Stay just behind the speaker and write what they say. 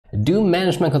Do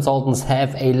management consultants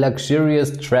have a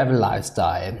luxurious travel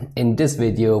lifestyle? In this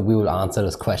video, we will answer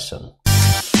this question.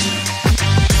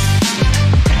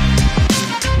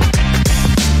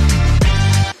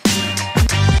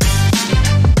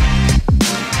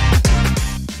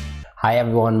 Hi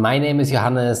everyone, my name is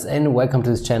Johannes and welcome to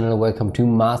this channel. Welcome to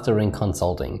Mastering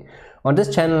Consulting. On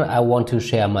this channel, I want to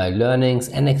share my learnings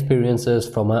and experiences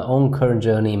from my own current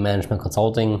journey in management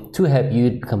consulting to help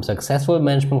you become successful in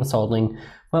management consulting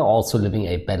while also living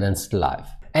a balanced life.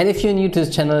 And if you're new to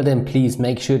this channel, then please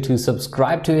make sure to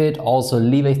subscribe to it. Also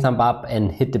leave a thumb up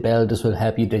and hit the bell. This will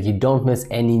help you that you don't miss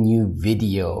any new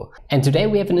video. And today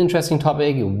we have an interesting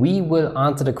topic. We will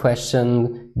answer the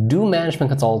question, do management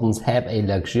consultants have a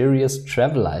luxurious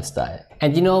travel lifestyle?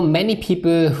 And you know, many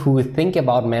people who think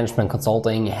about management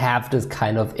consulting have this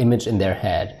kind of image in their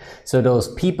head. So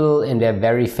those people in their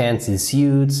very fancy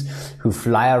suits who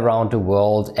fly around the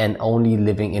world and only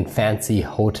living in fancy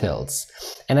hotels.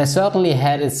 And I certainly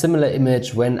had a similar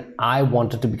image when I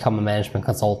wanted to become a management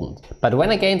consultant. But when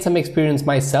I gained some experience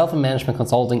myself in management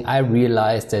consulting, I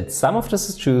realized that some of this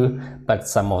is true, but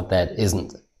some of that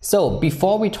isn't. So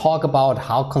before we talk about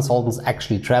how consultants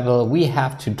actually travel, we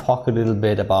have to talk a little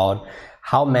bit about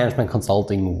how management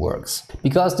consulting works.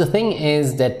 Because the thing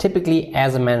is that typically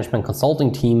as a management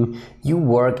consulting team, you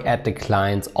work at the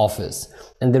client's office.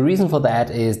 And the reason for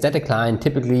that is that the client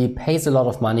typically pays a lot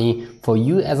of money for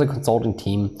you as a consulting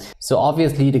team. So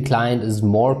obviously the client is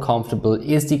more comfortable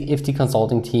if the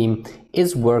consulting team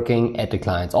is working at the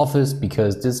client's office,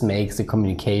 because this makes the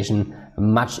communication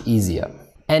much easier.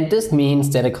 And this means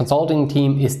that a consulting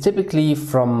team is typically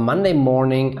from Monday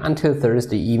morning until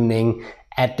Thursday evening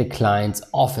at the client's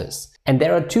office. And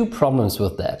there are two problems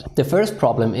with that. The first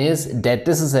problem is that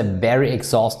this is a very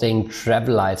exhausting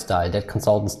travel lifestyle that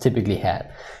consultants typically have.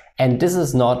 And this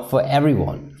is not for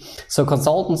everyone. So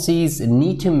consultancies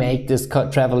need to make this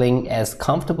traveling as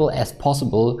comfortable as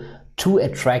possible to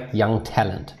attract young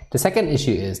talent. The second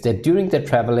issue is that during the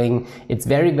traveling, it's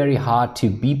very hard to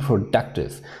be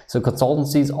productive. So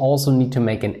consultancies also need to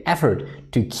make an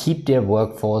effort to keep their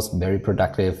workforce very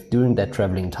productive during that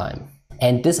traveling time.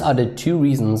 And these are the two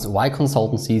reasons why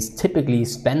consultancies typically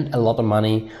spend a lot of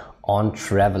money on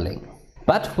traveling.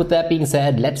 But with that being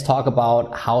said, let's talk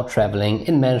about how traveling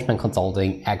in management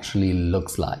consulting actually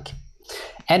looks like.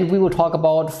 And we will talk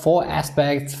about four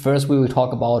aspects. First, we will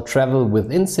talk about travel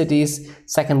within cities.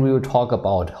 Second, we will talk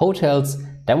about hotels.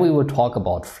 Then we will talk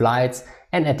about flights.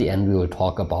 And at the end, we will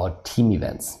talk about team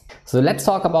events. So let's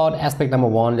talk about aspect number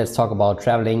one. Let's talk about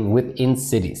traveling within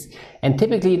cities. And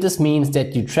typically this means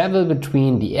that you travel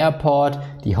between the airport,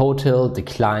 the hotel, the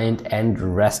client, and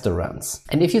restaurants.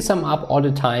 And if you sum up all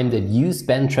the time that you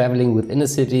spend traveling within a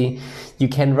city, you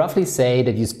can roughly say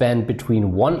that you spend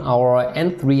between 1 hour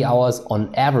and 3 hours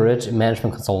on average in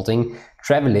management consulting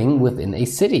traveling within a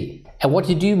city. And what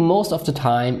you do most of the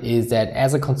time is that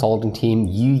as a consulting team,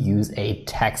 you use a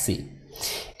taxi.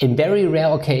 In very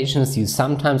rare occasions, you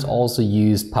sometimes also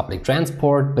use public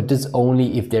transport, but this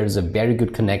only if there is a very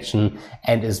good connection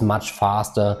and is much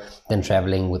faster than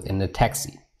traveling within a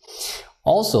taxi.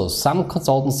 Also, some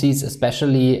consultancies,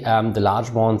 especially the large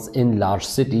ones in large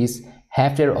cities,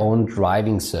 have their own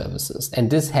driving services. And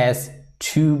this has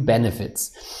two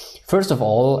benefits. First of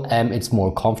all, it's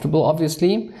more comfortable,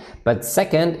 obviously, but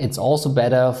second, it's also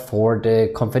better for the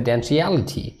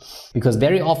confidentiality. Because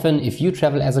very often, if you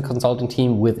travel as a consulting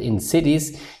team within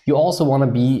cities, you also want to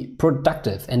be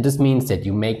productive. And this means that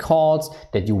you make calls,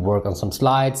 that you work on some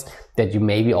slides, that you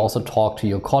maybe also talk to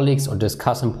your colleagues or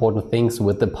discuss important things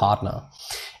with the partner.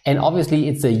 And obviously,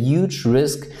 it's a huge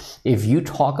risk if you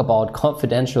talk about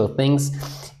confidential things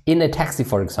in a taxi,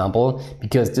 for example,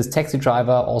 because this taxi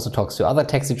driver also talks to other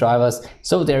taxi drivers.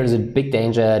 So there is a big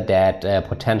danger that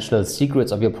potential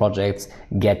secrets of your projects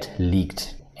get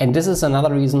leaked. And this is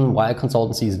another reason why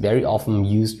consultancies very often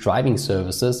use driving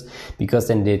services, because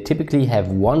then they typically have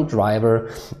one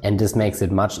driver and this makes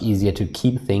it much easier to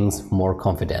keep things more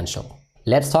confidential.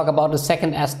 Let's talk about the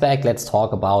second aspect. Let's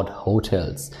talk about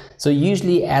hotels. So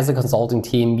usually as a consulting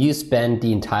team, you spend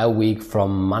the entire week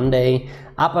from Monday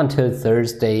up until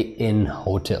Thursday in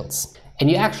hotels. And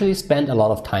you actually spend a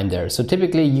lot of time there. So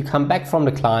typically you come back from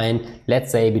the client,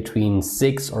 let's say between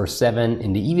 6 or 7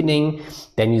 in the evening.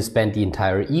 Then you spend the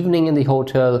entire evening in the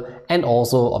hotel and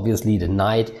also obviously the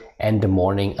night and the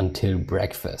morning until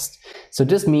breakfast. So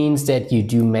this means that you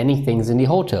do many things in the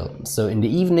hotel. So in the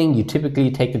evening, you typically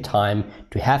take the time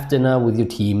to have dinner with your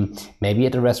team, maybe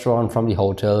at a restaurant from the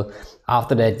hotel.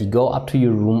 After that, you go up to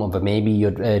your room, or maybe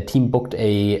your team booked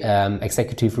a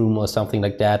executive room or something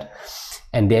like that.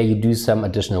 And there you do some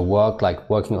additional work, like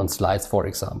working on slides, for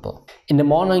example. In the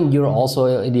morning, you're also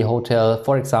in the hotel,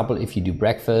 for example, if you do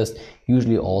breakfast,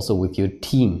 usually also with your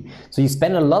team. So you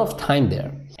spend a lot of time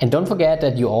there. And don't forget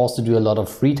that you also do a lot of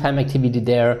free time activity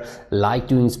there, like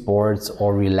doing sports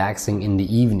or relaxing in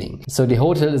the evening. So the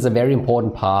hotel is a very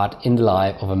important part in the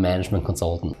life of a management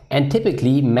consultant. And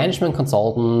typically, management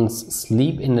consultants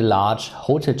sleep in the large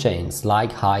hotel chains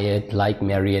like Hyatt, like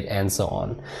Marriott, and so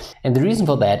on. And the reason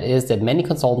for that is that many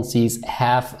consultancies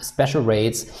have special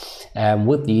rates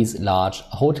with these large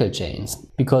hotel chains,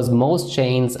 because most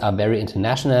chains are very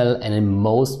international, and in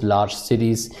most large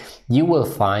cities you will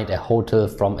find a hotel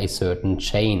from a certain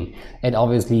chain. And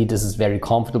obviously this is very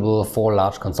comfortable for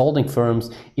large consulting firms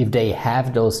if they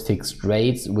have those fixed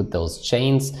rates with those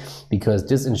chains, because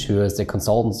this ensures that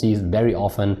consultancies very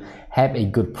often have a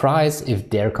good price if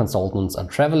their consultants are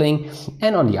traveling.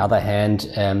 And on the other hand,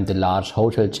 the large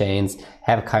hotel chains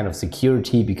have kind of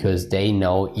security because they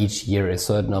know each year a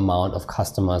certain amount of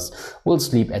customers will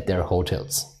sleep at their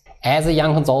hotels. As a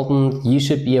young consultant, you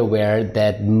should be aware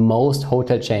that most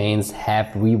hotel chains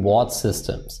have reward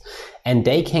systems, and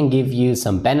they can give you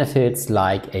some benefits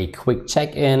like a quick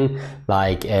check-in,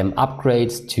 like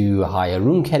upgrades to higher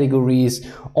room categories,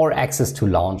 or access to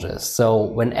lounges. So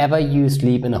whenever you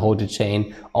sleep in a hotel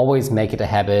chain, always make it a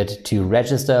habit to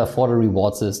register for the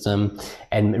reward system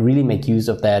and really make use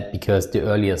of that, because the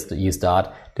earlier you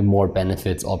start, the more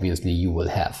benefits obviously you will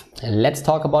have. And let's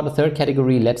talk about the third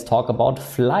category. Let's talk about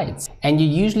flights. And you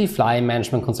usually fly in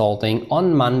management consulting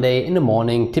on Monday in the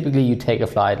morning. Typically you take a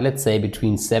flight, let's say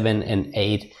between 7 and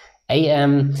 8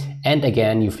 a.m. and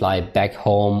again you fly back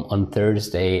home on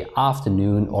Thursday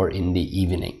afternoon or in the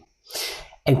evening.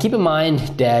 And keep in mind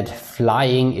that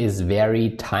flying is very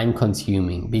time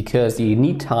consuming, because you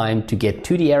need time to get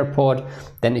to the airport.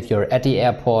 Then if you're at the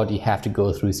airport, you have to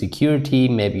go through security,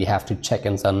 maybe you have to check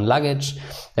in some luggage.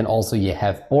 Then also you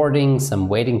have boarding, some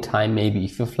waiting time, maybe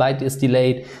if your flight is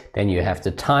delayed, then you have the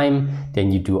time,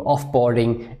 then you do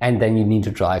offboarding, and then you need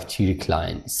to drive to the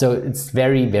client. So it's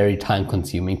very, very time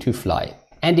consuming to fly.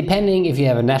 And depending if you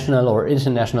have a national or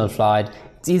international flight,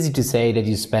 it's easy to say that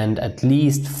you spend at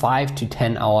least 5 to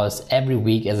 10 hours every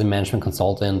week as a management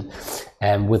consultant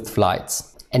with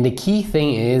flights. And the key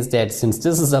thing is that since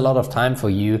this is a lot of time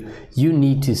for you, you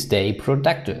need to stay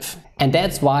productive. And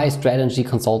that's why strategy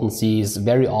consultancies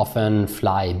very often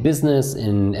fly business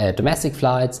in domestic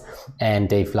flights, and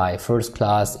they fly first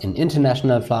class in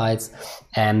international flights.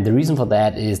 And the reason for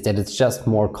that is that it's just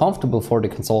more comfortable for the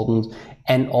consultant.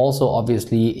 And also,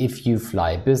 obviously, if you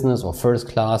fly business or first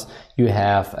class, you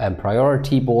have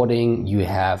priority boarding, you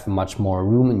have much more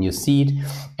room in your seat,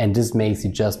 and this makes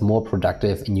you just more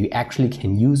productive, and you actually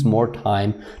can use more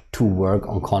time to work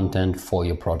on content for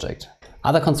your project.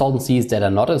 Other consultancies that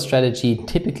are not in strategy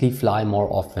typically fly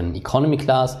more often economy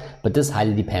class, but this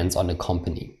highly depends on the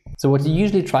company. So what you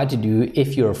usually try to do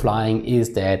if you're flying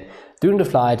is that during the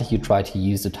flight, you try to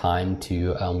use the time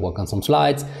to work on some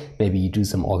slides, maybe you do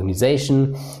some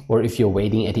organization, or if you're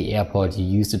waiting at the airport, you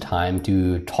use the time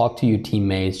to talk to your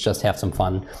teammates, just have some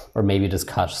fun, or maybe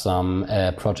discuss some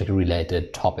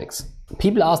project-related topics.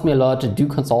 People ask me a lot, do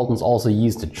consultants also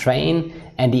use the train?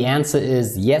 And the answer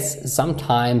is yes,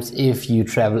 sometimes if you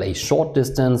travel a short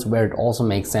distance where it also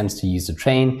makes sense to use the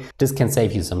train. This can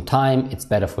save you some time, it's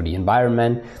better for the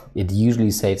environment, it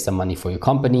usually saves some money for your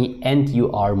company, and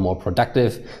you are more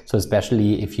productive. So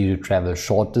especially if you travel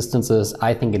short distances,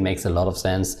 I think it makes a lot of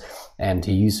sense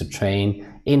to use the train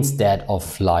instead of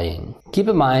flying. Keep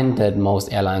in mind that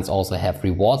most airlines also have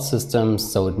reward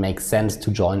systems, so it makes sense to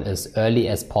join as early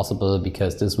as possible,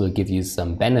 because this will give you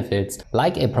some benefits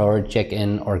like a priority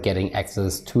check-in or getting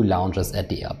access to lounges at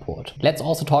the airport. Let's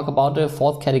also talk about the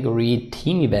fourth category,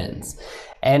 team events.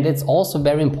 And it's also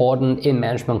very important in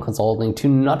management consulting to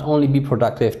not only be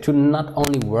productive, to not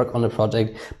only work on a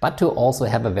project, but to also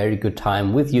have a very good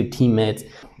time with your teammates,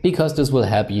 because this will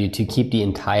help you to keep the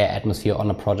entire atmosphere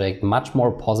on a project much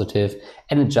more positive,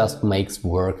 and it just makes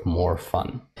work more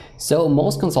fun. So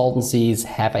most consultancies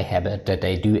have a habit that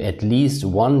they do at least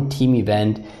one team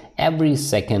event every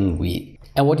second week.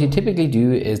 And what you typically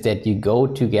do is that you go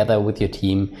together with your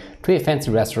team to a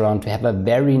fancy restaurant to have a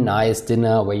very nice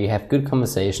dinner where you have good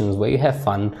conversations, where you have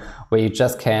fun, where you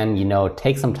just can,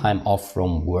 take some time off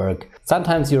from work.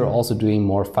 Sometimes you're also doing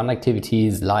more fun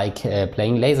activities like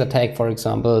playing laser tag, for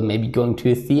example, maybe going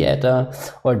to a theater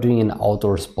or doing an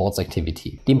outdoor sports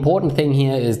activity. The important thing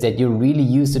here is that you really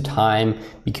use the time,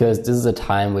 because this is a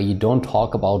time where you don't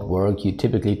talk about work. You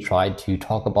typically try to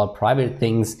talk about private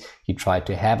things. You try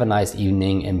to have a nice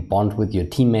evening and bond with your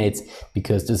teammates,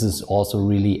 because this is also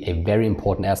really a very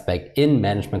important aspect in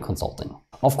management consulting.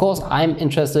 Of course, I'm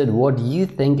interested what you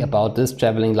think about this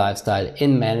traveling lifestyle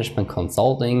in management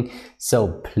consulting,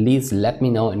 so please let me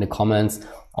know in the comments.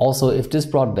 Also, if this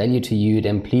brought value to you,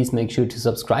 then please make sure to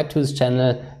subscribe to this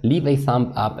channel, leave a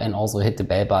thumb up, and also hit the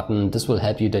bell button. This will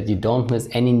help you that you don't miss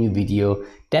any new video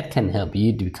that can help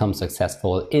you to become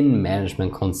successful in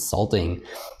management consulting.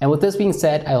 And with this being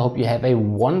said, I hope you have a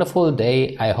wonderful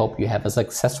day. I hope you have a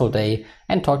successful day,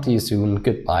 and talk to you soon.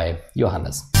 Goodbye,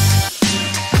 Johannes.